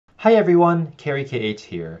Hi everyone, carykh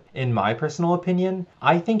here. In my personal opinion,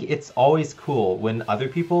 I think it's always cool when other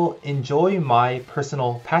people enjoy my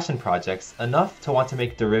personal passion projects enough to want to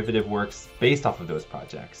make derivative works based off of those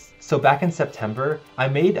projects. So back in September, I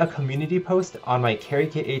made a community post on my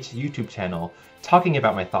carykh YouTube channel talking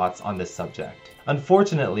about my thoughts on this subject.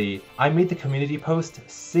 Unfortunately, I made the community post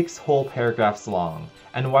 6 whole paragraphs long,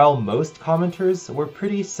 and while most commenters were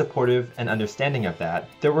pretty supportive and understanding of that,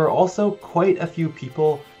 there were also quite a few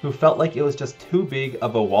people who felt like it was just too big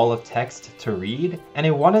of a wall of text to read, and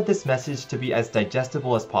I wanted this message to be as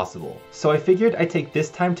digestible as possible. So I figured I'd take this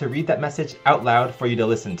time to read that message out loud for you to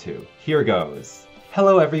listen to. Here goes.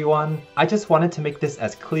 Hello everyone, I just wanted to make this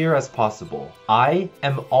as clear as possible. I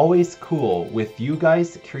am always cool with you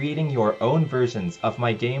guys creating your own versions of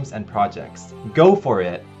my games and projects. Go for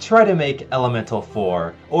it! Try to make Elemental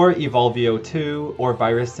 4, or Evolvio 2, or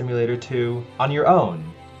Virus Simulator 2 on your own.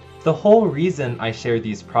 The whole reason I share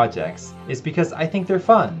these projects is because I think they're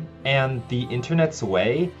fun, and the internet's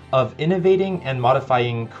way of innovating and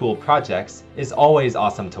modifying cool projects is always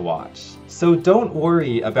awesome to watch. So don't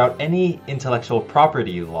worry about any intellectual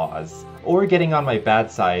property laws, or getting on my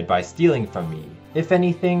bad side by stealing from me. If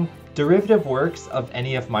anything, derivative works of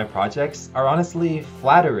any of my projects are honestly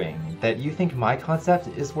flattering that you think my concept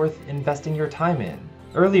is worth investing your time in.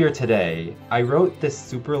 Earlier today, I wrote this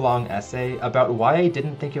super long essay about why I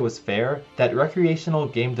didn't think it was fair that recreational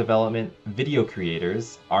game development video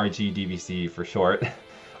creators, RGDVC for short,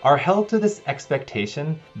 are held to this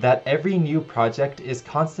expectation that every new project is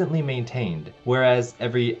constantly maintained, whereas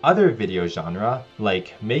every other video genre,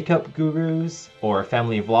 like makeup gurus, or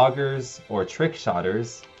family vloggers, or trick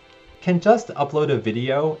shotters, can just upload a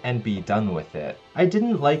video and be done with it. I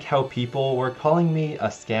didn't like how people were calling me a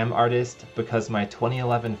scam artist because my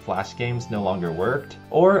 2011 Flash games no longer worked,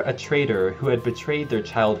 or a traitor who had betrayed their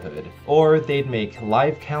childhood, or they'd make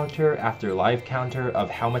live counter after live counter of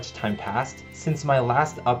how much time passed since my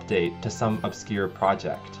last update to some obscure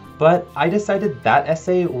project. But I decided that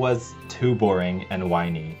essay was too boring and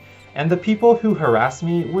whiny, and the people who harass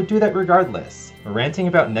me would do that regardless. Ranting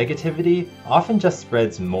about negativity often just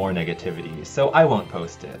spreads more negativity, so I won't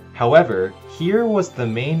post it. However, here was the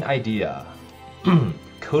main idea.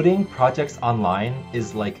 Coding projects online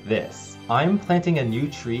is like this. I'm planting a new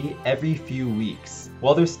tree every few weeks.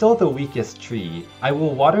 While they're still the weakest tree, I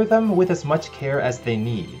will water them with as much care as they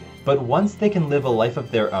need. But once they can live a life of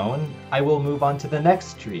their own, I will move on to the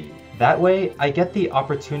next tree. That way, I get the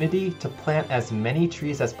opportunity to plant as many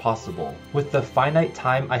trees as possible, with the finite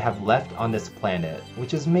time I have left on this planet,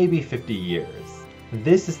 which is maybe 50 years.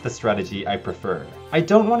 This is the strategy I prefer. I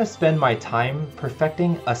don't want to spend my time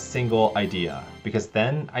perfecting a single idea, because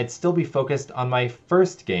then I'd still be focused on my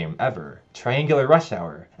first game ever, Triangular Rush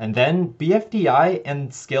Hour, and then BFDI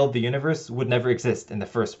and Scaled the Universe would never exist in the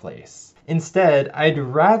first place. Instead, I'd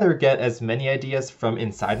rather get as many ideas from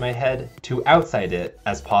inside my head to outside it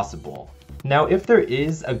as possible. Now, if there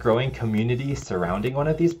is a growing community surrounding one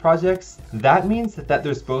of these projects, that means that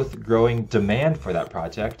there's both growing demand for that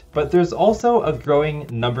project, but there's also a growing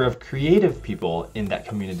number of creative people in that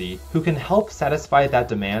community who can help satisfy that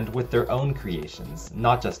demand with their own creations,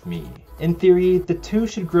 not just me. In theory, the two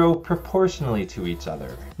should grow proportionally to each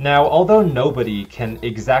other. Now, although nobody can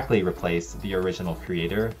exactly replace the original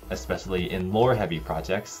creator, especially in lore-heavy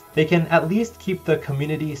projects, they can at least keep the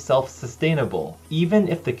community self-sustainable, even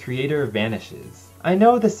if the creator vanishes. I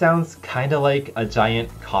know this sounds kinda like a giant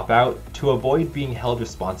cop-out to avoid being held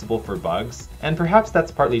responsible for bugs, and perhaps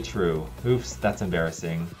that's partly true. Oops, that's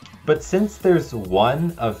embarrassing. But since there's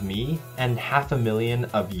one of me and 500,000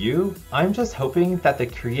 of you, I'm just hoping that the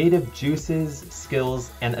creative juices,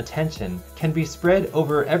 skills, and attention can be spread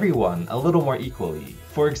over everyone a little more equally.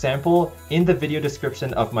 For example, in the video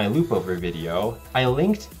description of my Loopover video, I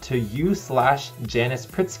linked to you/Janice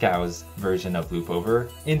Pritzkow's version of Loopover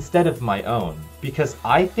instead of my own, because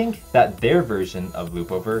I think that their version of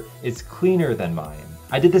Loopover is cleaner than mine.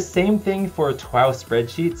 I did the same thing for TWOW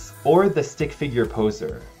spreadsheets or the stick figure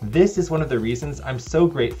poser. This is one of the reasons I'm so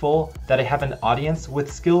grateful that I have an audience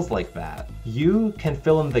with skills like that. You can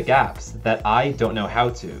fill in the gaps that I don't know how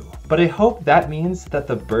to. But I hope that means that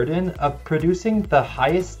the burden of producing the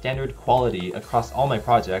highest standard quality across all my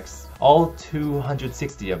projects, all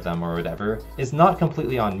 260 of them or whatever, is not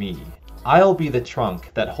completely on me. I'll be the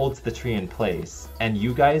trunk that holds the tree in place, and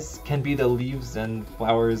you guys can be the leaves and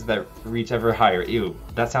flowers that reach ever higher. Ew,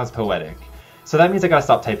 that sounds poetic. So that means I gotta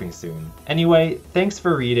stop typing soon. Anyway, thanks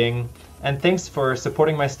for reading, and thanks for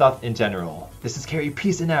supporting my stuff in general. This is Carey,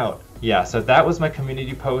 peacing out. Yeah, so that was my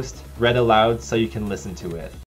community post, read aloud so you can listen to it.